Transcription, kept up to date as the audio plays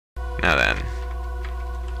Now then.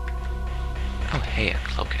 Oh, hey, a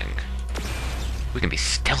cloaking. We can be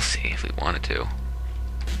stealthy if we wanted to.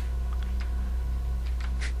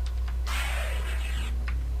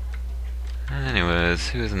 Anyways,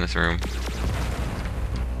 who's in this room?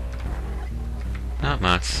 Not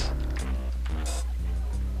much.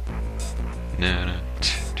 No.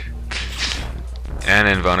 And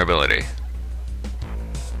invulnerability.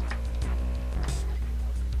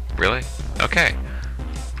 Really? Okay.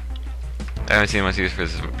 I haven't seen much use for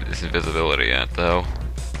this invisibility yet, though.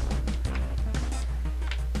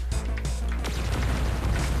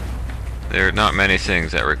 There are not many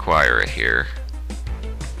things that require it here.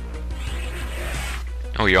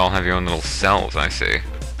 Oh, you all have your own little cells, I see.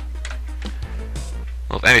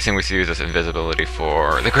 Well, if anything, we should use this invisibility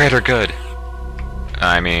for the greater good.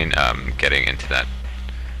 I mean, getting into that.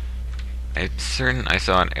 I'm certain I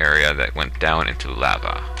saw an area that went down into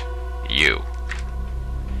lava. You.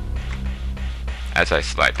 As I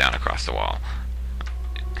slide down across the wall.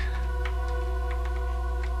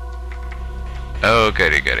 Oh,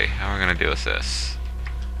 goody goody. How are we gonna deal with this?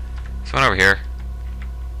 This one over here.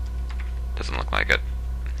 Doesn't look like it.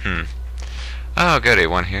 Oh, goody.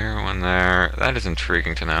 One here, one there. That is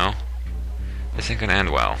intriguing to know. This ain't gonna end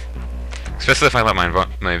well. Especially if I let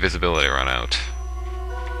my visibility run out.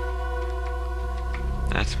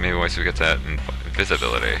 That's maybe once we get that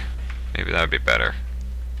invisibility. Maybe that would be better.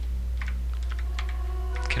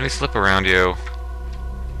 Can we slip around you?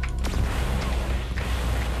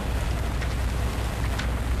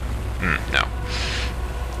 No.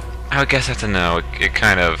 I would guess that's a no. It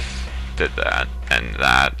kind of did that, and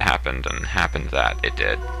that happened, and happened that it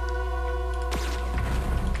did.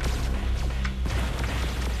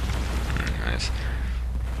 Nice.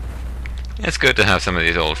 It's good to have some of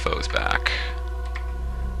these old foes back.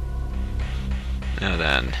 Now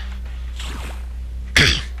then.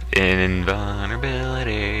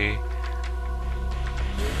 Invulnerability.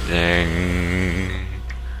 Zing.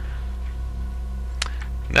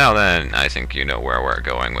 Now then, I think you know where we're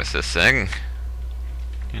going with this thing.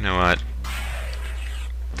 You know what?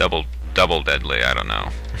 Double deadly, I don't know.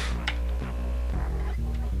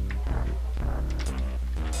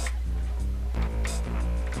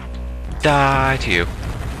 Die to you.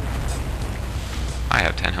 I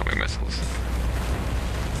have 10 homing missiles.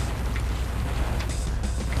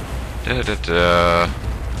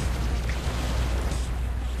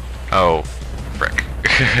 Oh, frick.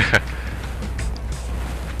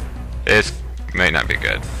 This may not be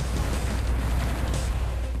good.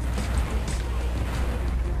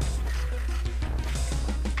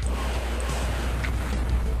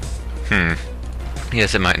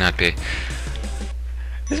 Yes, it might not be.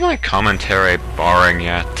 Is my commentary boring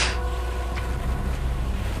yet?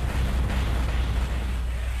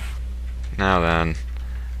 Now then,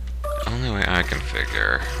 the only way I can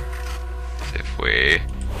figure is if we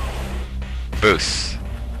boost.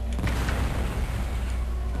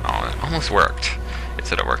 Oh, it almost worked. It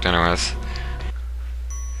said it worked anyways.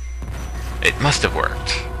 It must have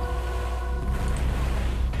worked.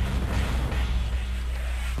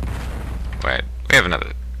 Wait, we have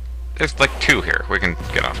another. There's like 2 here. We can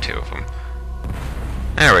get off 2 of them.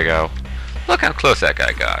 There we go. Look how close that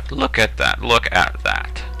guy got. Look at that. Look at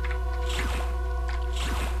that.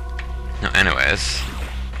 Now, anyways,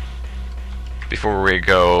 before we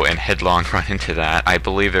go and headlong run into that, I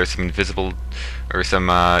believe there's some invisible or some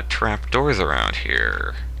trap doors around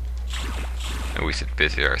here that we should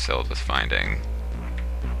busy ourselves with finding.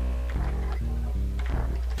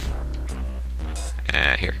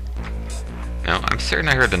 Here. No, I'm certain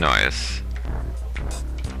I heard the noise.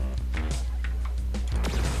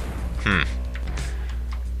 Oh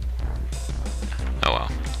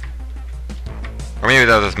well. Or maybe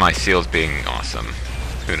that was my seals being awesome.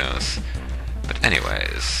 Who knows? But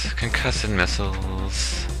anyways, concussive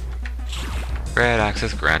missiles. Red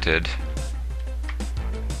access granted.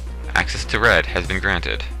 Access to red has been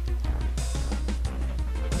granted.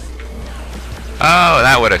 Oh,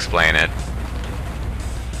 that would explain it.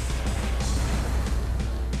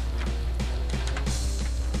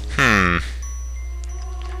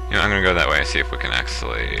 You know, I'm gonna go that way and see if we can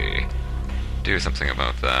actually do something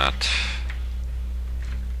about that.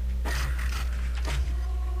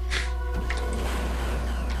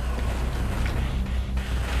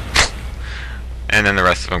 And then the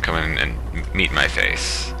rest of them come in and meet my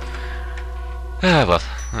face. Well,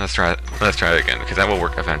 let's try it again, because that will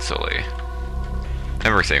work eventually.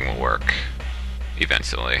 Everything will work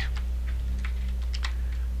eventually.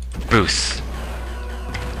 Boost.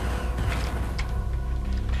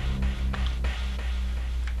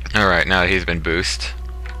 Alright, now that he's been boosted.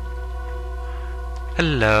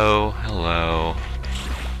 Hello, hello.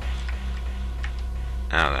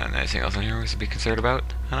 Oh, then anything else in here we should be concerned about?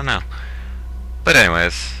 I don't know. But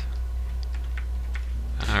anyways.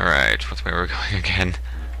 Alright, which way we're going again?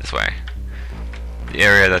 This way. The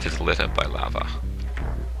area that is lit up by lava.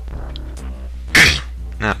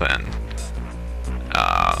 Now then.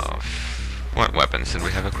 What weapons did we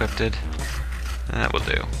have equipped? That will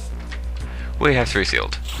do. We have 3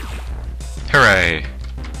 sealed. Hooray!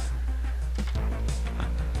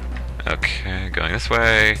 Okay, going this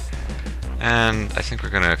way. And I think we're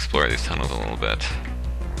gonna explore these tunnels a little bit.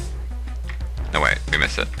 No, wait, we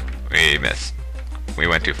missed it. We missed. We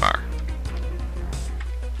went too far.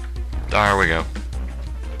 There we go.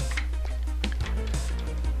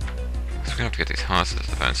 So we're gonna have to get these horses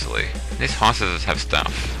eventually. These horses have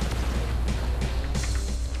stuff.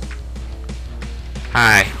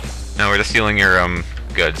 Hi. No, we're just stealing your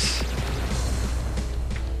goods.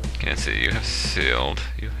 Can't see. You have sealed.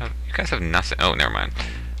 You guys have nothing. Oh, never mind.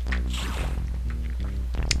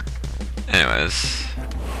 Anyways.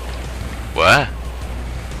 What?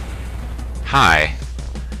 Hi.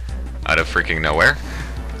 Out of freaking nowhere.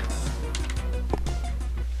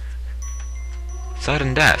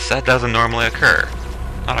 Sudden death. That doesn't normally occur.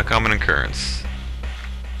 Not a common occurrence.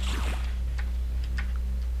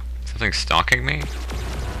 Something stalking me?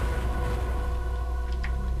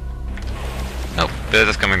 Nope. They're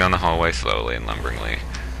just coming down the hallway slowly and lumberingly.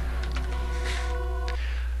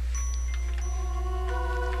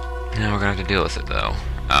 Now we're gonna have to deal with it though.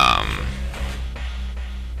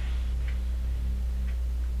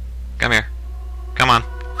 Come here. Come on.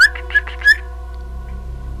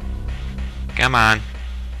 Come on.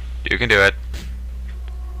 You can do it.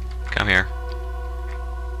 Come here.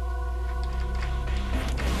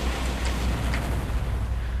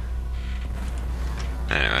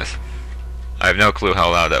 Anyways. I have no clue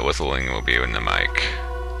how loud that whistling will be in the mic.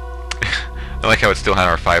 I like how it still had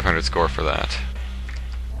our 500 score for that.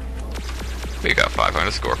 We got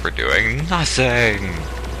 500 score for doing nothing!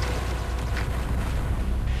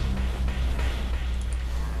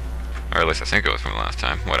 Or at least I think it was from last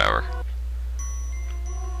time. Whatever.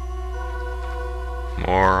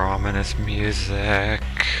 More ominous music.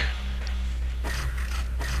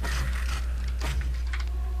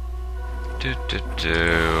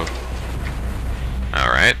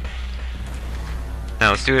 Alright.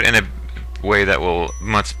 Now let's do it in a way that will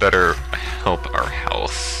much better help our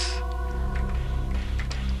health.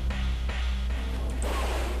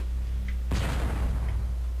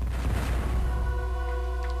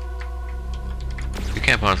 You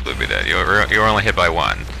can't possibly be dead. You're only hit by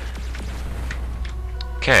 1.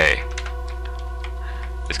 Okay.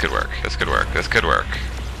 This could work. This could work. This could work.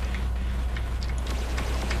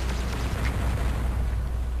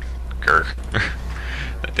 Grr.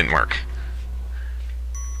 That didn't work.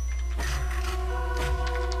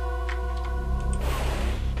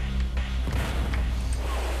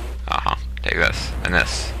 Take this and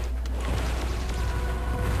this.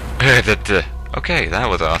 Okay, that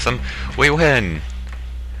was awesome. We win!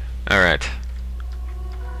 Alright.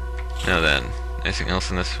 Now then, anything else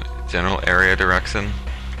in this general area direction?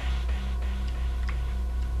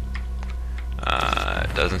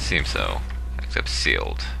 Doesn't seem so. Except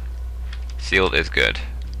sealed. Sealed is good.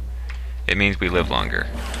 It means we live longer.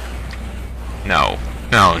 No.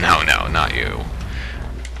 No, no, no, not you.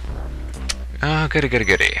 Oh, goody, goody,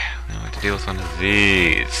 goody. Now we have to deal with one of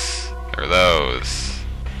these. Or those.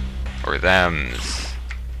 Or thems.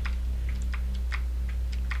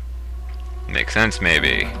 Makes sense,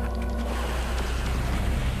 maybe.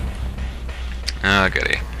 Oh,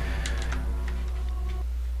 goody.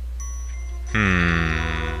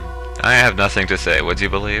 I have nothing to say, would you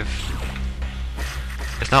believe?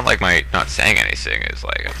 It's not like my not saying anything is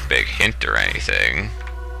like a big hint or anything.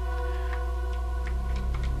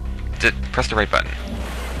 Press the right button.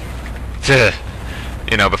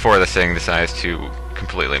 You know, before this thing decides to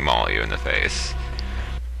completely maul you in the face.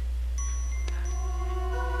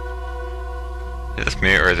 Is this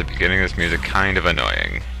me, or is the beginning of this music kind of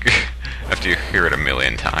annoying? After you hear it a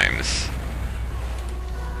million times.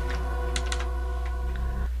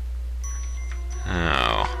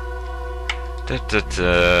 Oh.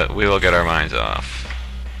 We will get our minds off.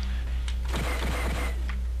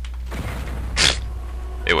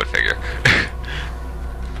 It would figure.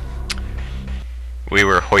 We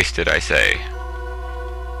were hoisted, I say.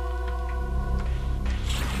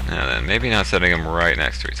 Now then, maybe not setting them right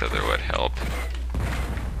next to each other would help.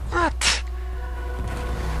 What?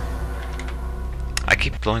 I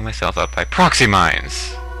keep blowing myself up by proxy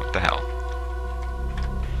mines! What the hell?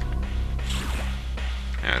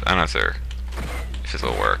 Anyways, I'm not sure if this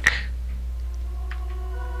will work.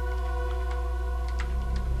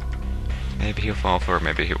 Maybe he'll fall for it,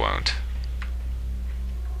 maybe he won't.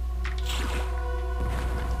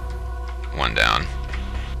 One down.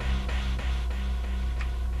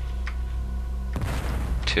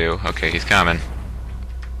 2. Okay, he's coming.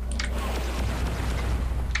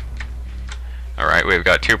 Alright, we've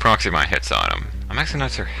got 2 proxy mine hits on him. I'm actually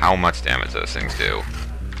not sure how much damage those things do.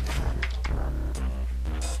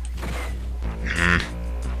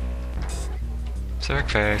 Circ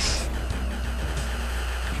face.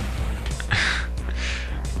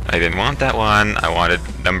 I didn't want that one. I wanted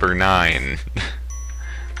number 9.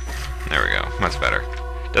 There we go. Much better.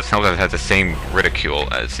 Doesn't help that it has the same ridicule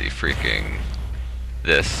as the freaking...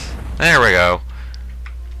 this. There we go.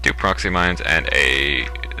 2 proxy mines and a...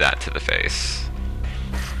 that to the face.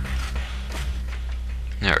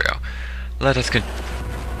 There we go. Let us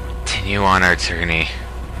continue on our journey.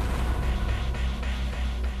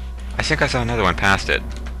 I think I saw another one past it.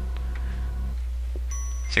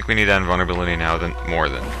 I think we need that invulnerability now more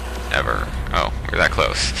than ever. Oh, we're that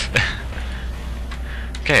close.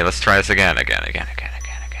 Okay, let's try this again. Again.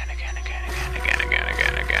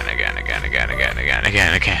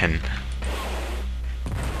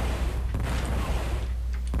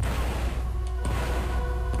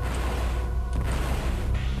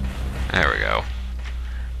 There we go.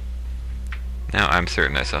 Now I'm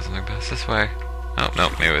certain I saw something pass this way. Oh, no,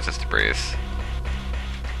 maybe it was just a breeze.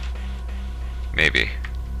 Maybe.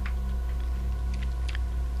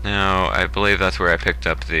 Now, I believe that's where I picked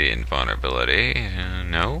up the invulnerability.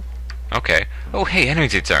 No? Okay. Oh, hey,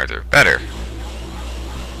 energy charger. Better.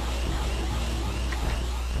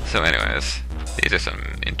 So anyways, these are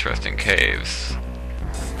some interesting caves.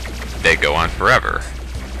 They go on forever.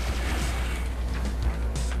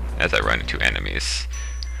 As I run into enemies.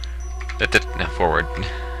 No, forward.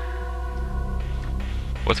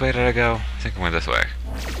 Which way did I go? I think I went this way.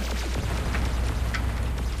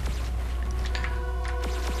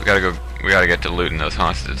 We gotta get to looting those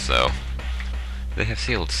hostages, though. They have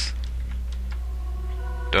shields.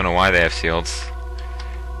 Don't know why they have shields.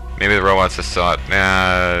 Maybe the robots just saw it.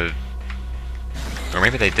 Or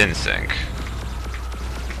maybe they didn't sink.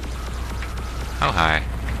 Oh, hi.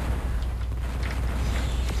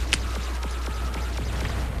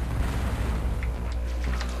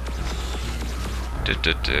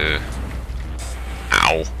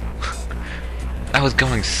 Ow. That was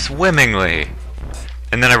going swimmingly.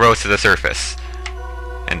 And then I rose to the surface.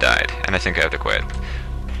 And died. And I think I have to quit.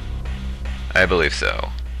 I believe so.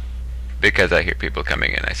 Because I hear people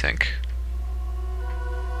coming in, I think.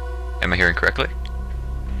 Am I hearing correctly?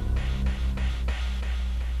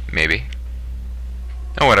 Maybe.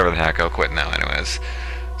 Oh, whatever the heck, I'll quit now anyways.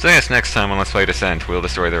 So I guess next time on Let's Play Descent, we'll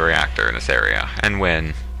destroy the reactor in this area. And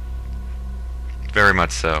win. Very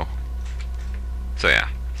much so. So yeah,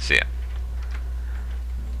 see ya.